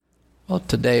Well,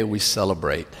 today we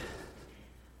celebrate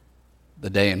the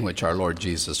day in which our Lord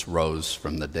Jesus rose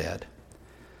from the dead.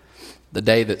 The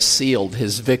day that sealed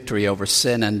his victory over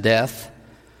sin and death.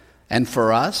 And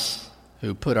for us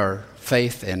who put our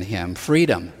faith in him,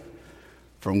 freedom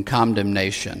from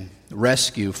condemnation,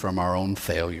 rescue from our own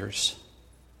failures.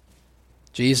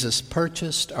 Jesus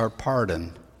purchased our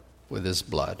pardon with his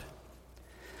blood.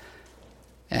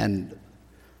 And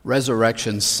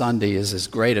Resurrection Sunday is as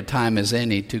great a time as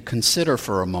any to consider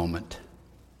for a moment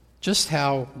just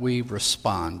how we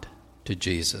respond to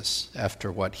Jesus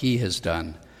after what he has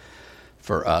done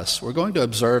for us. We're going to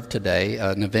observe today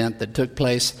an event that took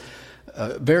place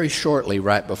very shortly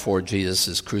right before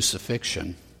Jesus'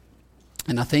 crucifixion.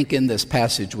 And I think in this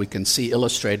passage we can see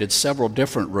illustrated several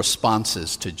different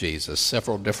responses to Jesus,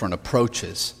 several different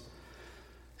approaches.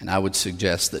 And I would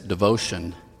suggest that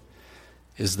devotion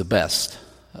is the best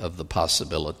of the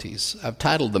possibilities. I've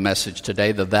titled the message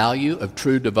today, The Value of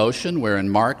True Devotion. We're in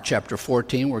Mark chapter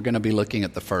 14. We're going to be looking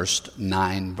at the first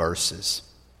 9 verses.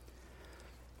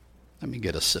 Let me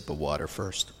get a sip of water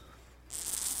first.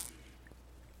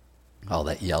 All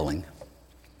that yelling.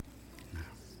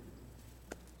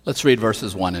 Let's read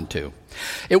verses 1 and 2.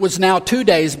 It was now 2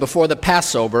 days before the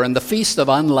Passover and the feast of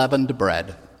unleavened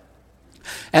bread.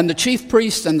 And the chief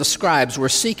priests and the scribes were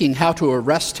seeking how to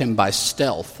arrest him by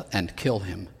stealth and kill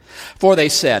him. For they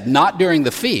said, "Not during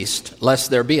the feast, lest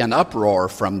there be an uproar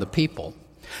from the people."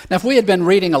 Now, if we had been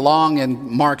reading along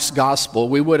in Mark's gospel,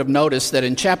 we would have noticed that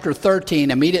in chapter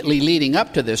 13, immediately leading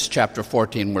up to this chapter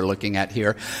 14 we're looking at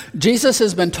here, Jesus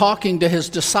has been talking to his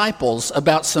disciples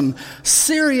about some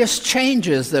serious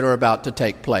changes that are about to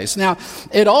take place. Now,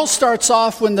 it all starts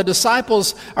off when the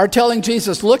disciples are telling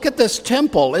Jesus, "Look at this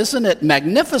temple, isn't it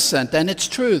magnificent?" And it's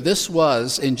true, this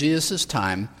was, in Jesus'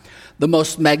 time, the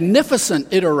most magnificent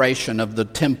iteration of the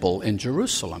temple in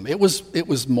Jerusalem. It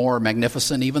was more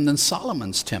magnificent even than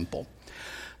Solomon's temple.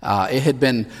 It had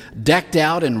been decked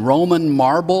out in Roman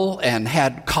marble and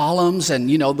had columns. And,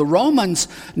 the Romans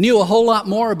knew a whole lot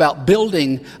more about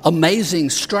building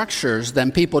amazing structures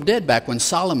than people did back when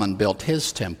Solomon built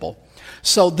his temple.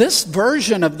 So this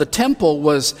version of the temple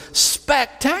was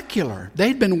spectacular.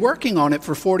 They'd been working on it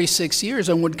for 46 years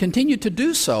and would continue to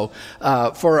do so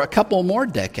for a couple more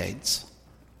decades.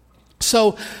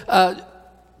 So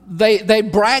they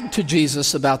bragged to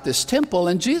Jesus about this temple,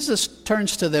 and Jesus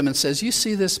turns to them and says, "You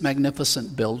see this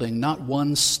magnificent building? Not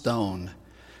one stone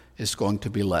is going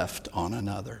to be left on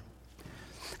another."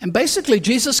 And basically,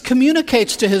 Jesus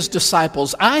communicates to his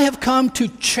disciples, I have come to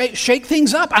shake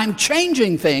things up. I'm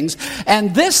changing things.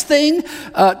 And this thing,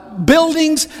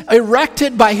 buildings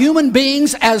erected by human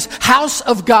beings as house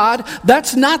of God,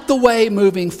 that's not the way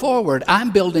moving forward.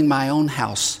 I'm building my own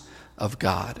house of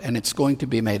God, and it's going to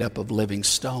be made up of living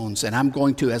stones. And I'm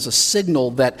going to, as a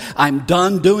signal that I'm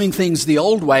done doing things the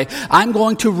old way, I'm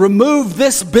going to remove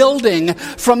this building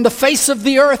from the face of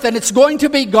the earth, and it's going to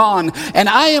be gone. And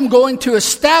I am going to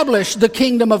establish the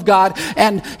kingdom of God.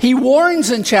 And he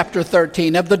warns in chapter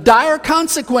 13 of the dire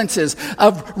consequences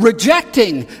of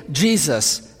rejecting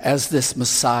Jesus as this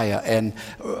Messiah and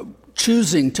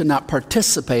choosing to not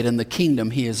participate in the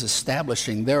kingdom he is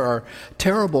establishing. There are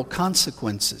terrible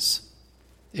consequences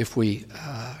if we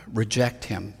reject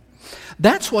him.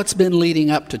 That's what's been leading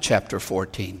up to chapter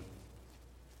 14.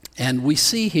 And we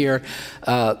see here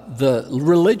the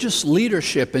religious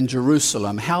leadership in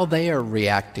Jerusalem, how they are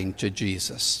reacting to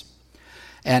Jesus.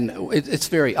 And it's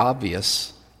very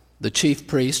obvious. The chief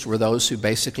priests were those who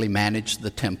basically managed the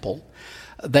temple.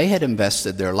 They had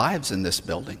invested their lives in this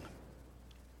building.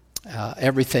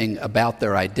 Everything about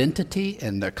their identity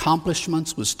and their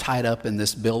accomplishments was tied up in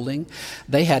this building.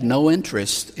 They had no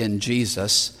interest in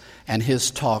Jesus and his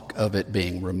talk of it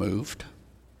being removed.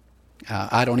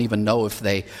 I don't even know if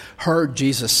they heard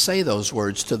Jesus say those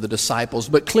words to the disciples,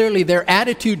 but clearly their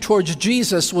attitude towards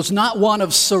Jesus was not one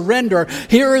of surrender.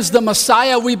 Here is the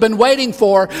Messiah we've been waiting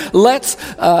for. Let's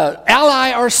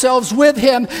ally ourselves with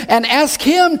him and ask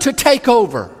him to take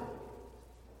over.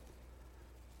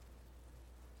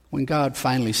 When God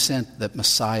finally sent that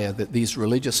Messiah that these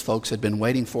religious folks had been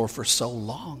waiting for so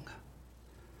long,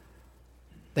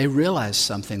 they realized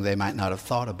something they might not have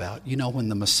thought about. When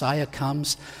the Messiah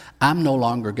comes, I'm no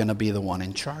longer going to be the one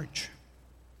in charge.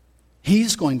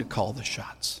 He's going to call the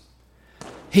shots.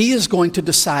 He is going to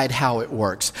decide how it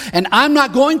works. And I'm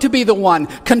not going to be the one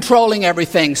controlling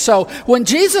everything. So when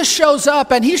Jesus shows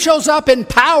up, and he shows up in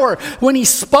power, when he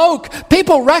spoke,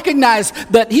 people recognize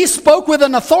that he spoke with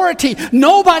an authority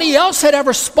nobody else had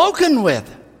ever spoken with.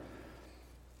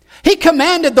 He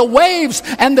commanded the waves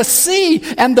and the sea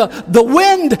and the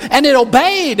wind, and it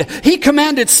obeyed. He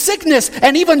commanded sickness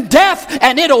and even death,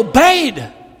 and it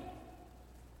obeyed.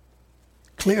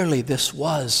 Clearly, this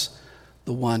was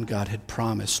the one God had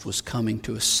promised was coming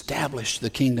to establish the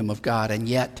kingdom of God, and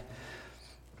yet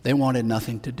they wanted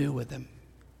nothing to do with him.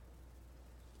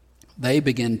 They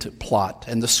began to plot,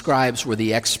 and the scribes were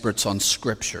the experts on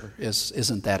Scripture.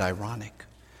 Isn't that ironic?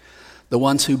 The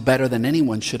ones who better than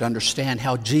anyone should understand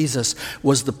how Jesus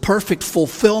was the perfect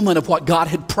fulfillment of what God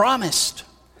had promised.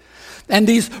 And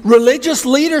these religious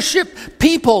leadership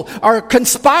people are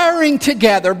conspiring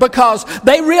together because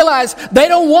they realize they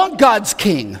don't want God's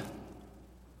king.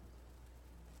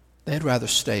 They'd rather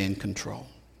stay in control.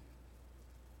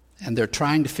 And they're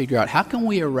trying to figure out, how can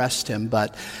we arrest him?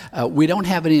 But we don't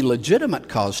have any legitimate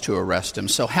cause to arrest him.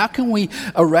 So how can we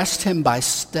arrest him by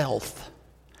stealth?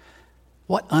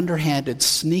 What underhanded,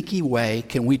 sneaky way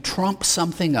can we trump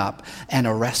something up and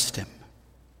arrest him?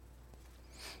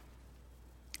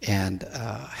 And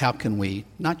how can we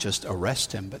not just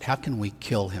arrest him, but how can we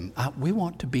kill him? We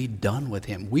want to be done with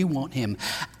him. We want him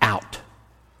out.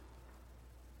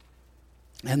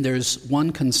 And there's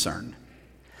one concern.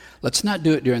 Let's not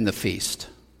do it during the feast,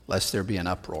 lest there be an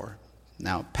uproar.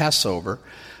 Now, Passover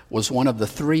was one of the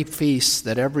 3 feasts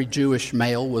that every Jewish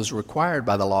male was required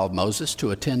by the law of Moses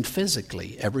to attend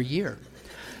physically every year.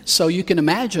 So you can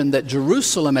imagine that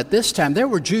Jerusalem at this time, there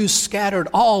were Jews scattered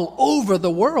all over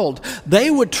the world. They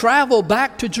would travel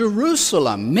back to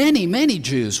Jerusalem. Many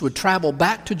Jews would travel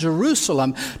back to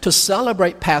Jerusalem to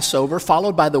celebrate Passover,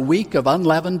 followed by the week of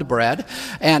unleavened bread.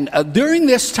 And during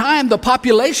this time, the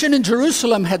population in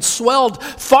Jerusalem had swelled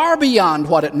far beyond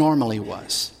what it normally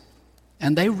was.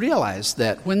 And they realized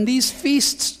that when these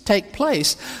feasts take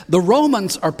place, the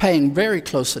Romans are paying very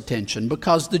close attention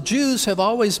because the Jews have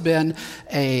always been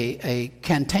a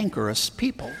cantankerous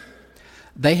people.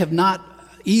 They have not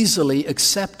easily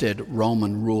accepted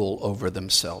Roman rule over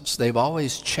themselves. They've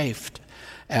always chafed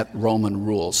at Roman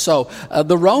rule. So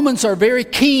the Romans are very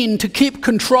keen to keep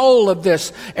control of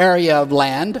this area of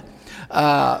land,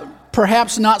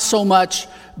 perhaps not so much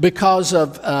because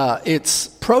of its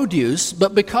produce,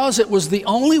 but because it was the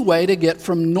only way to get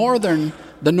from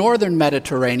the northern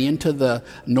Mediterranean to the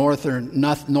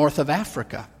north of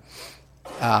Africa.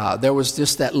 There was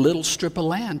just that little strip of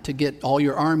land to get all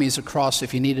your armies across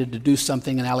if you needed to do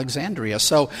something in Alexandria.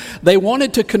 So they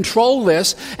wanted to control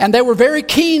this, and they were very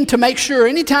keen to make sure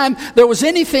anytime there was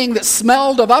anything that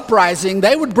smelled of uprising,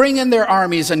 they would bring in their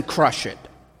armies and crush it.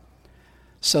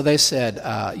 So they said,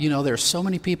 there are so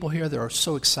many people here that are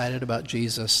so excited about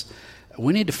Jesus.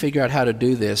 We need to figure out how to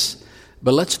do this,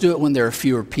 but let's do it when there are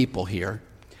fewer people here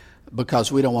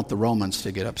because we don't want the Romans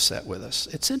to get upset with us.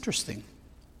 It's interesting.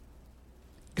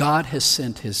 God has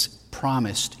sent his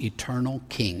promised eternal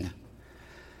king,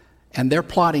 and they're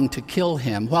plotting to kill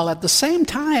him, while at the same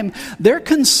time, they're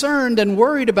concerned and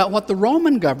worried about what the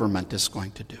Roman government is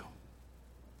going to do.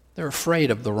 They're afraid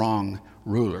of the wrong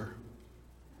ruler.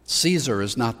 Caesar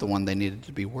is not the one they needed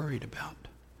to be worried about.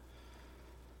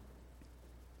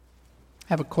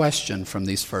 I have a question from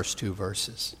these first 2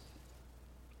 verses.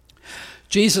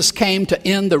 Jesus came to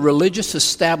end the religious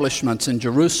establishments in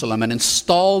Jerusalem and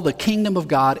install the kingdom of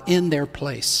God in their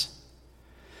place.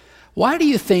 Why do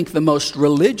you think the most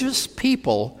religious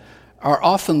people are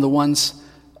often the ones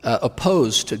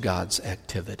opposed to God's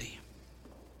activity?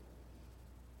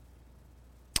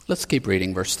 Let's keep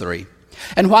reading verse 3.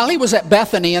 And while he was at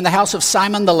Bethany in the house of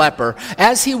Simon the leper,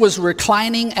 as he was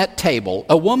reclining at table,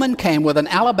 a woman came with an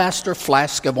alabaster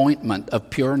flask of ointment of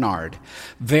pure nard,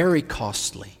 very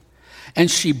costly.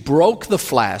 And she broke the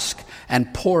flask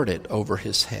and poured it over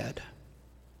his head.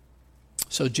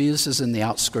 So Jesus is in the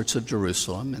outskirts of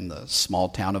Jerusalem, in the small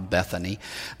town of Bethany.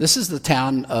 This is the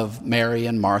town of Mary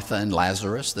and Martha and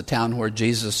Lazarus, the town where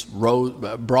Jesus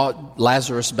brought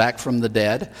Lazarus back from the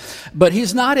dead. But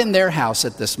he's not in their house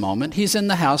at this moment. He's in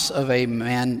the house of a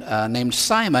man named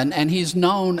Simon, and he's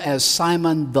known as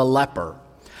Simon the leper.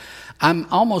 I'm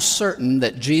almost certain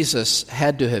that Jesus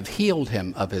had to have healed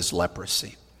him of his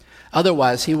leprosy.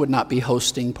 Otherwise, he would not be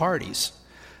hosting parties.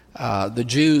 The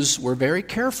Jews were very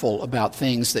careful about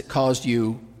things that caused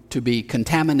you to be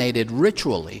contaminated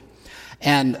ritually.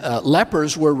 And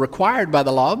lepers were required by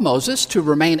the law of Moses to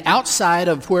remain outside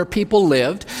of where people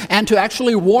lived and to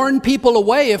actually warn people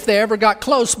away if they ever got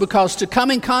close, because to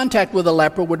come in contact with a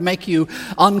leper would make you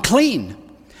unclean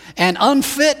and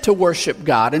unfit to worship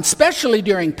God. And especially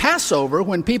during Passover,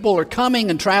 when people are coming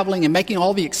and traveling and making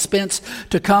all the expense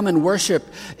to come and worship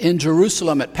in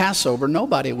Jerusalem at Passover,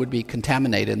 nobody would be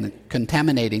contaminating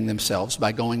themselves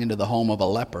by going into the home of a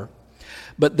leper.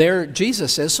 But there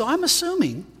Jesus says, so I'm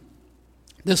assuming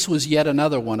This was yet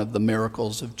another one of the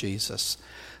miracles of Jesus,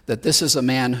 that this is a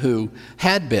man who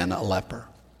had been a leper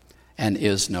and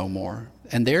is no more.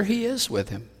 And there he is with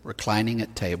him, reclining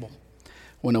at table,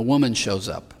 when a woman shows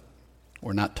up.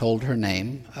 We're not told her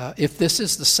name. If this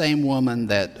is the same woman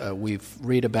that we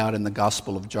read about in the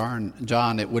Gospel of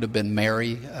John, it would have been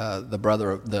Mary,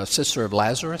 the sister of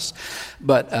Lazarus.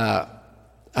 But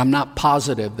I'm not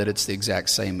positive that it's the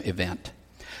exact same event.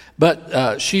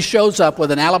 But she shows up with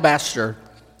an alabaster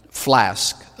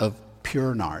flask of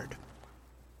pure nard.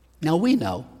 Now we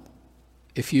know,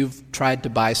 if you've tried to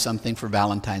buy something for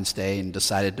Valentine's Day and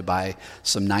decided to buy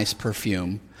some nice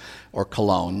perfume or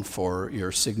cologne for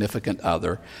your significant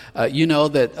other, you know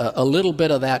that a little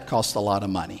bit of that costs a lot of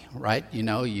money, right? You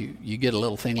know, you get a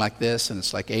little thing like this and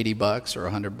it's like $80 or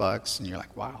 $100, and you're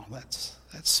like, wow, that's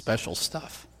special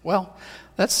stuff. Well,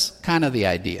 that's kind of the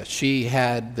idea. She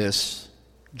had this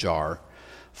jar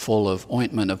full of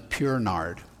ointment of pure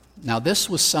nard. Now, this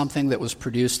was something that was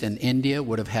produced in India,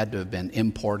 would have had to have been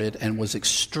imported, and was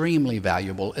extremely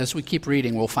valuable. As we keep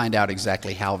reading, we'll find out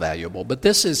exactly how valuable. But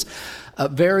this is a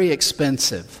very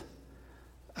expensive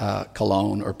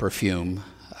cologne or perfume.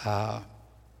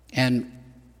 And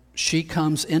she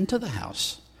comes into the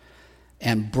house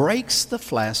and breaks the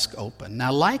flask open.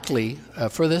 Now, likely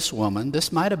for this woman,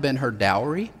 this might have been her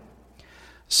dowry,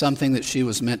 something that she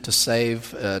was meant to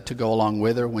save to go along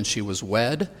with her when she was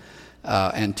wed.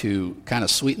 And to kind of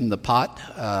sweeten the pot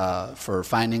for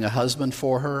finding a husband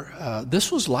for her.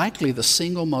 This was likely the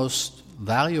single most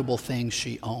valuable thing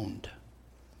she owned.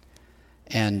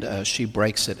 And she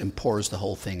breaks it and pours the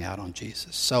whole thing out on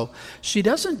Jesus. So she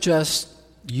doesn't just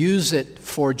use it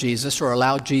for Jesus or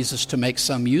allow Jesus to make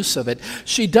some use of it.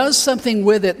 She does something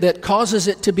with it that causes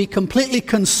it to be completely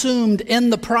consumed in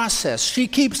the process. She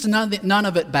keeps none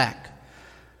of it back.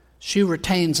 She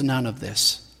retains none of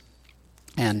this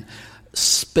and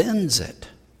spends it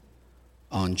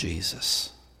on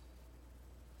Jesus.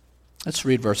 Let's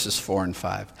read verses 4 and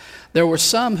 5. There were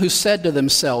some who said to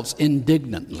themselves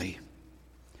indignantly,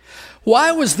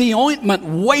 "Why was the ointment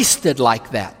wasted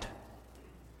like that?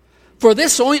 For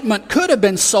this ointment could have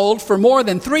been sold for more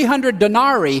than 300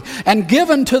 denarii and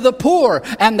given to the poor."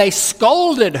 And they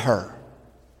scolded her.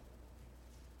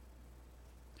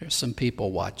 There's some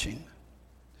people watching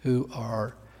who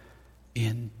are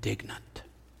indignant.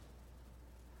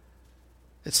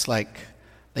 It's like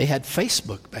they had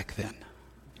Facebook back then.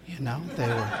 You know,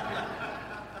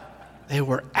 they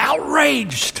were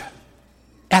outraged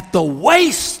at the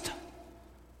waste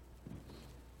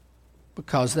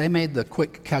because they made the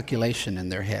quick calculation in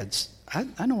their heads.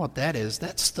 I know what that is.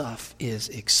 That stuff is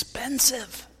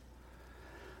expensive.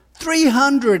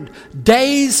 300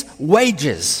 days'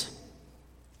 wages.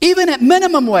 Even at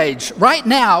minimum wage, right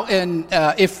now, and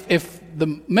if the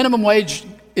minimum wage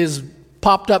is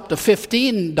popped up to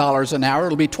 $15 an hour,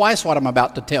 it'll be twice what I'm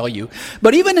about to tell you.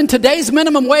 But even in today's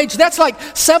minimum wage, that's like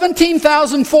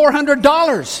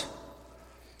 $17,400.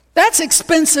 That's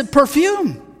expensive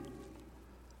perfume.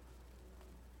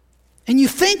 And you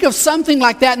think of something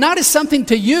like that not as something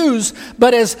to use,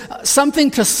 but as something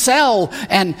to sell,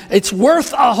 and it's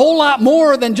worth a whole lot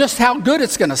more than just how good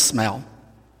it's going to smell.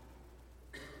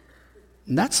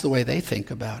 And that's the way they think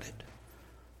about it.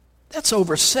 That's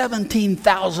over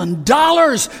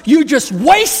 $17,000 you just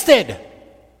wasted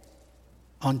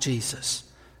on Jesus.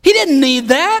 He didn't need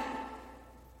that.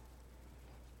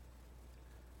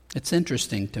 It's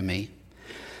interesting to me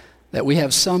that we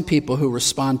have some people who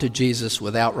respond to Jesus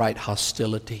with outright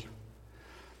hostility.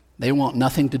 They want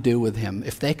nothing to do with him.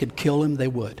 If they could kill him, they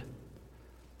would,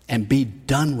 and be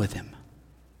done with him.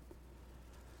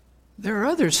 There are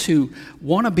others who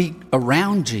want to be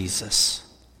around Jesus,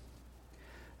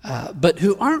 but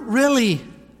who aren't really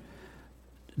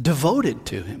devoted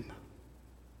to him,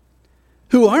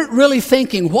 who aren't really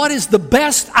thinking, what is the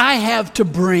best I have to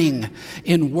bring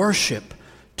in worship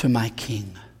to my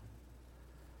King?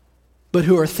 But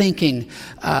who are thinking,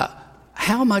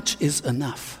 how much is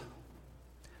enough?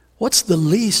 What's the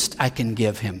least I can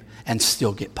give him and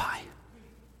still get by?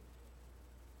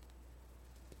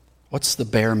 What's the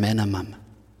bare minimum?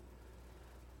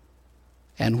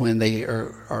 And when they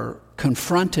are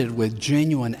confronted with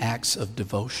genuine acts of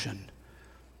devotion,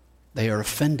 they are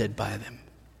offended by them.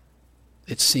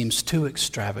 It seems too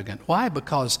extravagant. Why?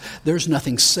 Because there's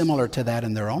nothing similar to that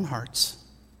in their own hearts.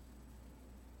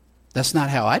 That's not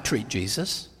how I treat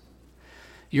Jesus.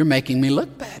 You're making me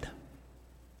look bad.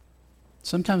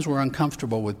 Sometimes we're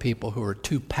uncomfortable with people who are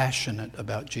too passionate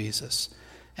about Jesus.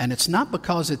 And it's not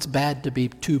because it's bad to be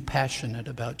too passionate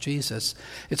about Jesus.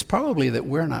 It's probably that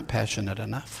we're not passionate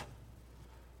enough.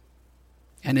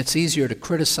 And it's easier to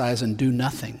criticize and do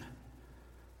nothing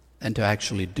than to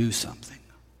actually do something.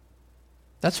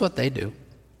 That's what they do.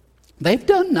 They've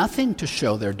done nothing to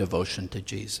show their devotion to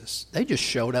Jesus. They just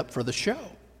showed up for the show.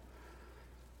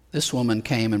 This woman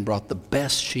came and brought the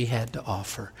best she had to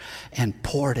offer and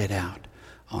poured it out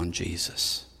on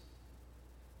Jesus.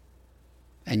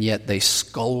 And yet they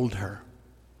scold her.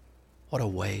 What a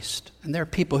waste. And there are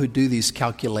people who do these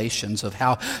calculations of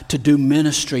how to do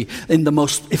ministry in the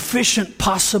most efficient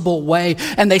possible way.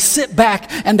 And they sit back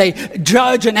and they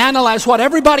judge and analyze what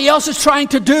everybody else is trying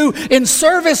to do in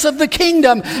service of the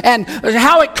kingdom and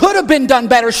how it could have been done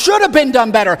better, should have been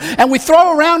done better. And we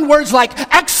throw around words like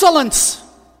excellence.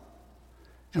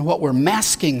 And what we're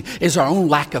masking is our own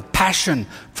lack of passion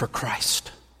for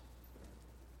Christ.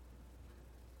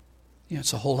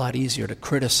 It's a whole lot easier to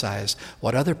criticize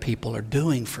what other people are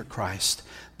doing for Christ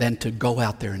than to go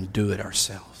out there and do it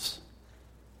ourselves.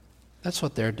 That's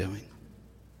what they're doing.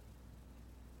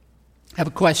 I have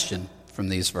a question from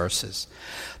these verses.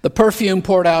 The perfume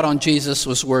poured out on Jesus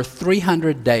was worth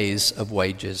 300 days of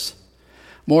wages,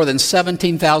 more than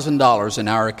 $17,000 in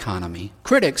our economy.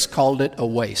 Critics called it a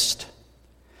waste.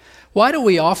 Why do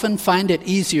we often find it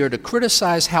easier to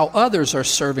criticize how others are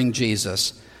serving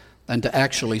Jesus than to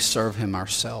actually serve him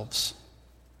ourselves?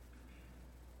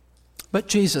 But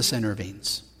Jesus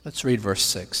intervenes. Let's read verse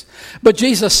 6. But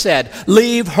Jesus said,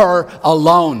 "Leave her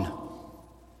alone.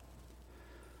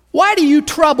 Why do you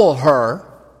trouble her?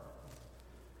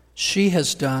 She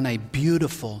has done a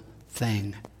beautiful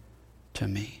thing to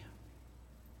me."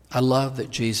 I love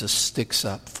that Jesus sticks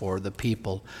up for the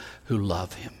people who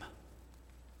love him.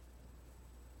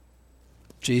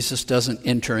 Jesus doesn't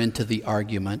enter into the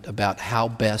argument about how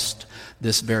best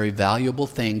this very valuable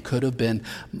thing could have been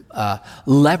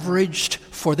leveraged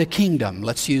for the kingdom.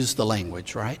 Let's use the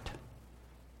language, right?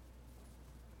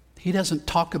 He doesn't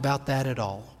talk about that at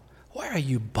all. Why are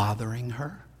you bothering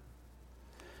her?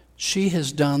 She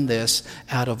has done this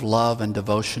out of love and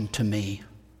devotion to me.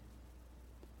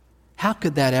 How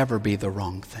could that ever be the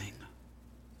wrong thing?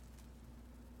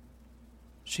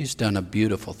 She's done a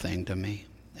beautiful thing to me.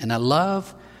 And I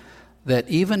love that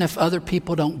even if other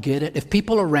people don't get it, if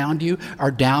people around you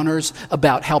are downers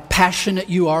about how passionate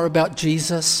you are about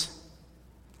Jesus,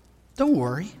 don't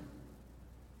worry.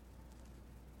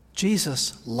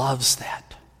 Jesus loves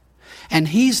that. And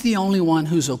he's the only one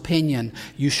whose opinion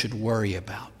you should worry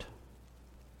about.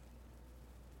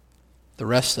 The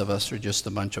rest of us are just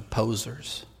a bunch of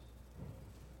posers.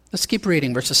 Let's keep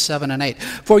reading verses 7 and 8.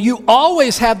 For you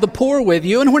always have the poor with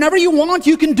you, and whenever you want,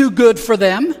 you can do good for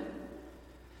them.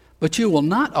 But you will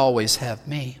not always have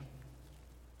me.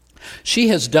 She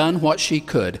has done what she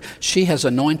could. She has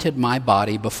anointed my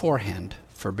body beforehand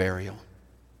for burial.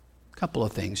 A couple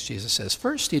of things Jesus says.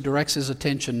 First, he directs his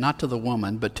attention not to the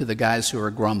woman, but to the guys who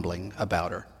are grumbling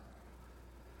about her.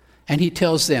 And he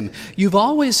tells them, you've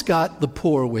always got the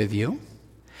poor with you.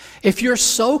 If you're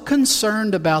so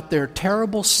concerned about their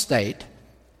terrible state,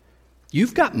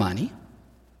 you've got money.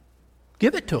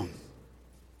 Give it to them.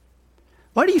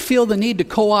 Why do you feel the need to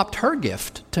co-opt her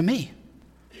gift to me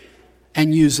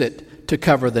and use it to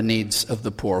cover the needs of the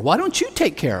poor? Why don't you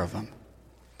take care of them?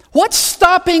 What's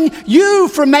stopping you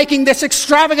from making this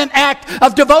extravagant act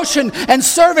of devotion and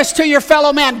service to your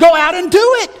fellow man? Go out and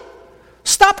do it.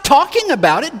 Stop talking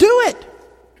about it. Do it.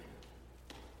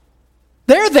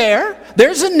 They're there.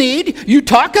 There's a need. You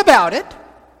talk about it.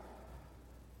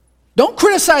 Don't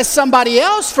criticize somebody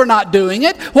else for not doing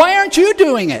it. Why aren't you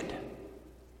doing it?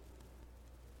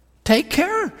 Take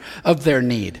care of their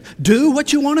need. Do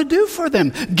what you want to do for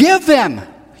them. Give them.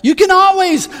 You can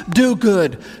always do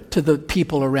good to the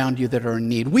people around you that are in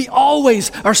need. We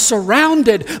always are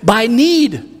surrounded by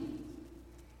need.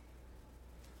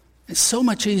 It's so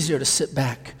much easier to sit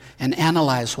back and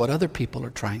analyze what other people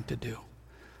are trying to do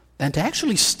than to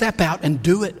actually step out and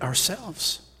do it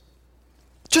ourselves.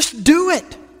 Just do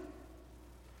it.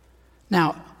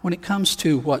 Now, when it comes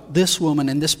to what this woman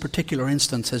in this particular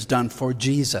instance has done for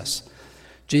Jesus,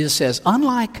 Jesus says,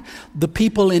 unlike the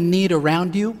people in need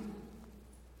around you,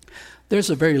 there's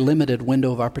a very limited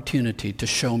window of opportunity to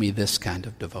show me this kind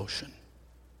of devotion.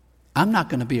 I'm not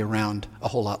going to be around a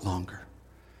whole lot longer.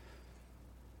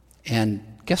 And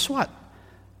guess what?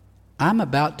 I'm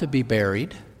about to be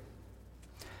buried,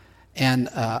 and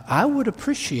I would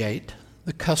appreciate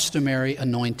the customary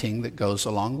anointing that goes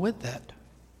along with that.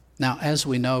 Now, as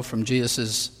we know from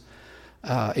Jesus'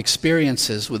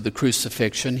 experiences with the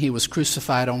crucifixion, he was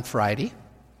crucified on Friday,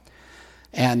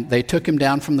 and they took him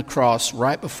down from the cross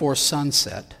right before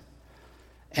sunset.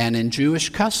 And in Jewish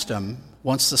custom,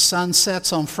 once the sun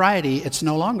sets on Friday, it's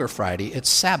no longer Friday, it's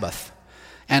Sabbath.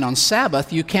 And on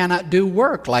Sabbath, you cannot do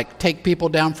work like take people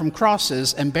down from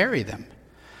crosses and bury them.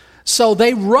 So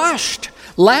they rushed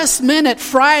last minute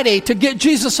Friday to get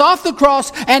Jesus off the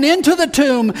cross and into the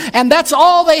tomb, and that's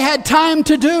all they had time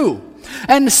to do.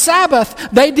 And Sabbath,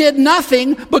 they did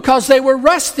nothing because they were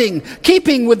resting,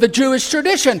 keeping with the Jewish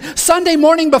tradition. Sunday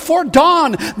morning before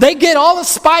dawn, they get all the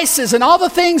spices and all the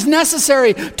things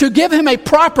necessary to give him a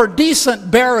proper, decent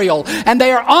burial. And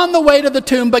they are on the way to the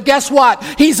tomb, but guess what?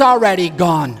 He's already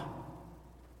gone.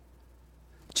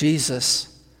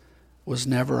 Jesus was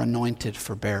never anointed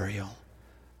for burial,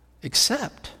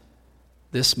 except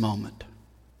this moment.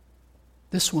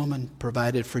 This woman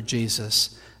provided for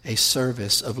Jesus a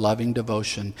service of loving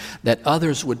devotion that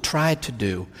others would try to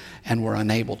do and were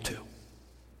unable to.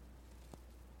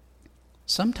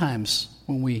 Sometimes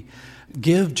when we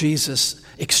give Jesus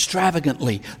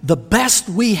extravagantly the best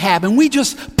we have and we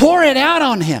just pour it out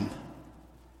on him,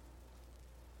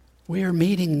 we are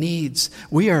meeting needs.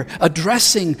 We are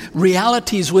addressing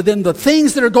realities within the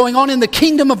things that are going on in the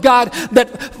kingdom of God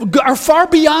that are far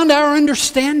beyond our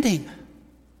understanding.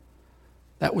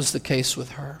 That was the case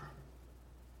with her.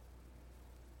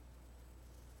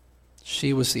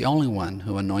 She was the only one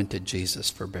who anointed Jesus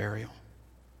for burial.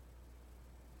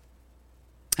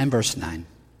 And verse 9.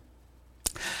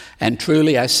 And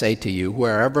truly I say to you,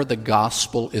 wherever the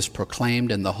gospel is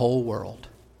proclaimed in the whole world,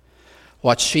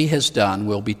 what she has done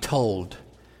will be told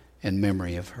in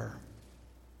memory of her.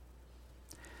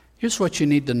 Here's what you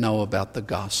need to know about the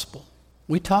gospel.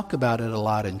 We talk about it a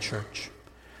lot in church.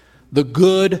 The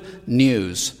good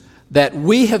news that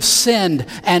we have sinned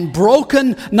and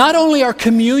broken not only our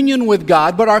communion with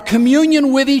God, but our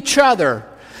communion with each other.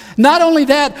 Not only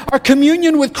that, our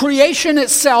communion with creation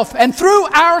itself. And through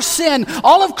our sin,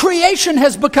 all of creation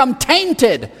has become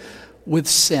tainted with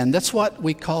sin. That's what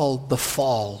we call the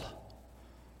fall.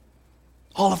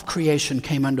 All of creation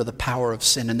came under the power of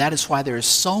sin, and that is why there is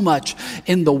so much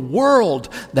in the world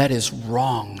that is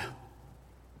wrong.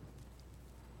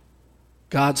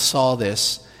 God saw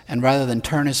this, and rather than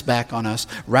turn his back on us,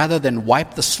 rather than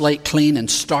wipe the slate clean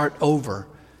and start over,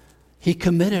 he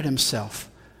committed himself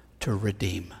to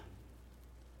redeem.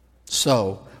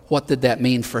 So, what did that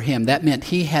mean for him? That meant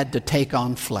he had to take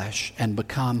on flesh and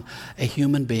become a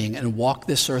human being and walk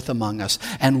this earth among us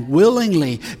and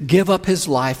willingly give up his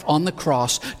life on the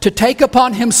cross to take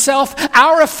upon himself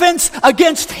our offense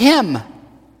against him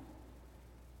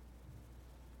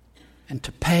and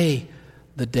to pay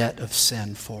the debt of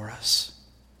sin for us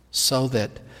so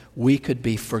that we could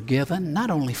be forgiven, not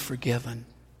only forgiven,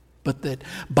 but that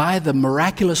by the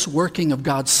miraculous working of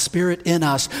God's Spirit in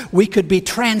us, we could be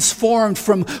transformed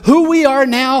from who we are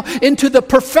now into the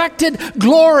perfected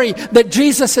glory that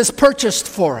Jesus has purchased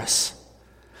for us.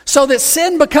 So that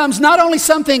sin becomes not only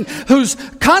something whose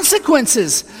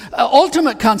consequences,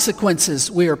 ultimate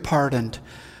consequences, we are pardoned,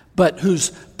 but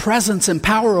whose presence and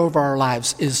power over our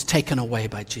lives is taken away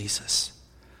by Jesus.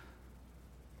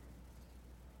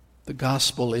 The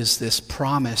gospel is this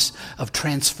promise of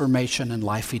transformation and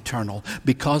life eternal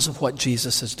because of what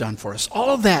Jesus has done for us. All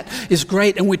of that is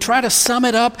great, and we try to sum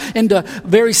it up into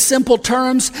very simple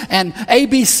terms and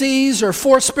ABCs or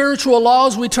 4 spiritual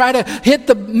laws. We try to hit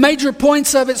the major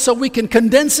points of it so we can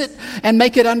condense it and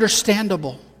make it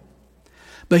understandable.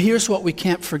 But here's what we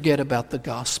can't forget about the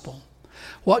gospel.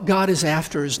 What God is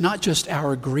after is not just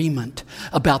our agreement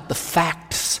about the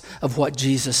facts of what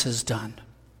Jesus has done.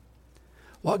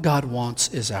 What God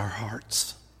wants is our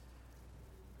hearts.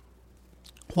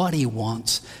 What he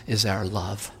wants is our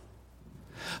love.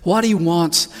 What he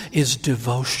wants is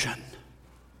devotion.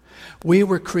 We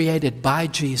were created by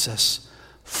Jesus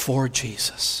for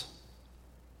Jesus.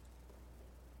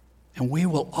 And we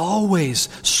will always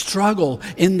struggle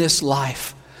in this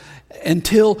life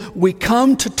until we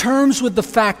come to terms with the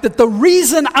fact that the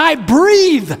reason I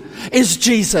breathe is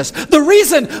Jesus. The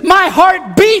reason my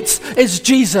heart beats is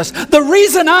Jesus. The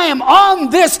reason I am on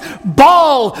this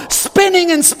ball spinning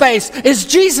in space is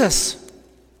Jesus.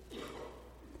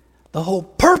 The whole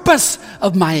purpose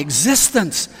of my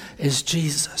existence is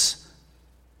Jesus.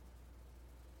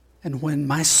 And when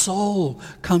my soul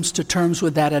comes to terms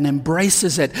with that and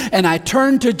embraces it, and I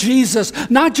turn to Jesus,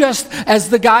 not just as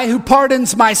the guy who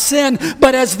pardons my sin,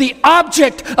 but as the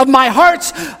object of my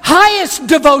heart's highest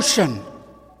devotion,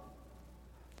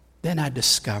 then I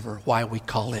discover why we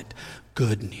call it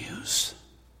good news.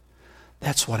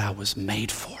 That's what I was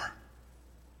made for.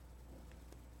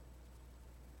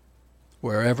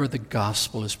 Wherever the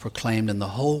gospel is proclaimed in the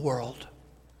whole world,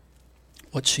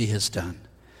 what she has done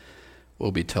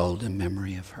will be told in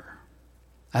memory of her.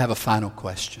 I have a final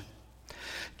question.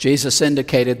 Jesus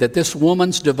indicated that this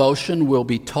woman's devotion will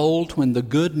be told when the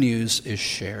good news is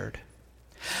shared.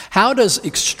 How does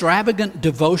extravagant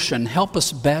devotion help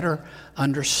us better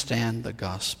understand the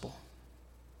gospel.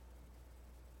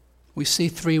 We see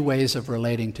three ways of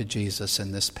relating to Jesus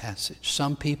in this passage.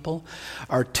 Some people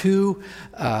are too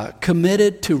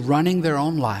committed to running their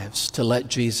own lives to let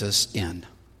Jesus in.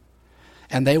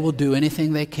 And they will do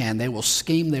anything they can. They will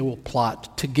scheme, they will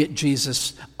plot to get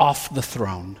Jesus off the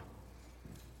throne.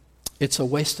 It's a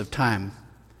waste of time.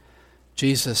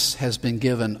 Jesus has been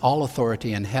given all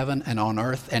authority in heaven and on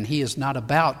earth, and he is not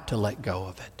about to let go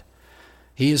of it.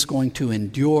 He is going to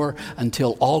endure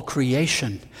until all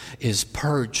creation is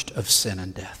purged of sin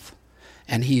and death.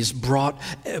 And he's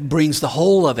brings the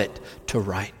whole of it to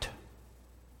right.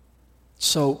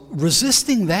 So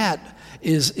resisting that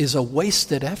is a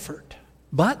wasted effort.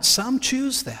 But some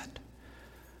choose that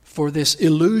for this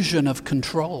illusion of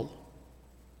control.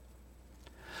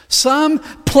 Some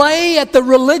play at the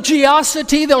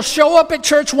religiosity. They'll show up at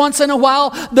church once in a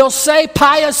while. They'll say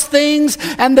pious things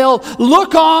and they'll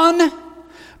look on.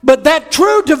 But that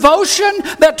true devotion,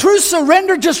 that true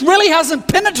surrender just really hasn't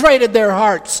penetrated their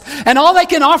hearts. And all they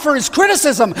can offer is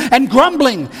criticism and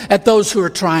grumbling at those who are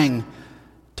trying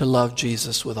to love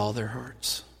Jesus with all their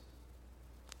hearts.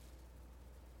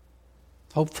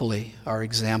 Hopefully, our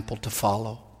example to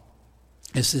follow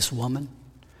is this woman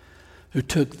who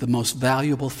took the most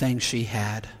valuable thing she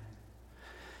had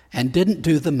and didn't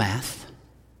do the math,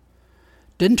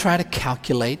 didn't try to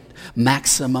calculate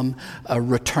maximum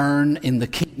return in the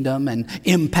kingdom and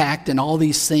impact and all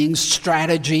these things,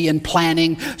 strategy and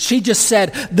planning. She just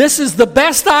said, this is the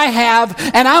best I have,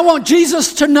 and I want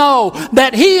Jesus to know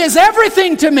that he is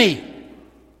everything to me.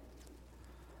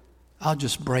 I'll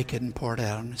just break it and pour it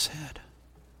out on his head.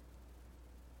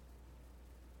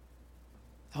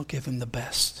 I'll give him the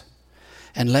best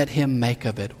and let him make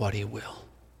of it what he will.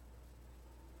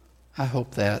 I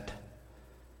hope that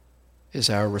is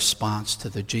our response to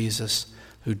the Jesus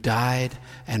who died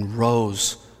and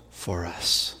rose for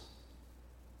us.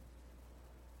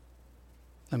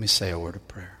 Let me say a word of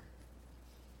prayer.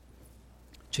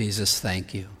 Jesus,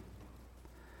 thank you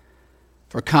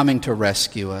for coming to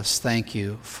rescue us. Thank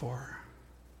you for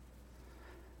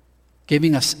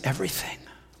giving us everything.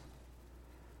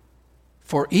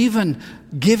 For even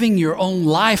giving your own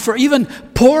life, for even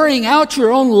pouring out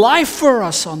your own life for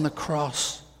us on the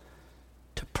cross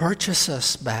to purchase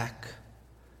us back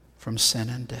from sin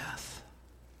and death.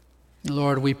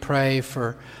 Lord, we pray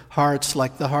for hearts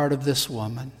like the heart of this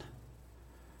woman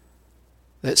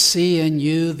that see in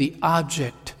you the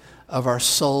object of our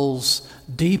soul's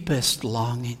deepest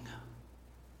longing,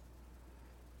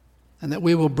 and that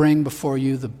we will bring before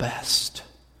you the best,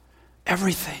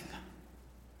 everything.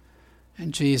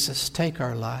 And Jesus, take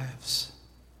our lives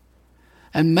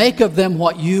and make of them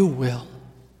what you will.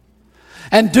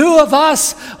 And do of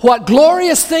us what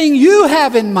glorious thing you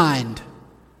have in mind.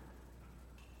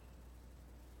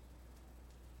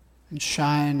 And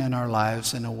shine in our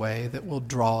lives in a way that will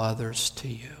draw others to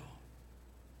you.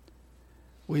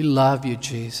 We love you,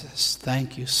 Jesus.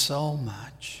 Thank you so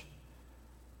much.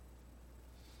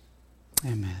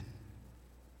 Amen.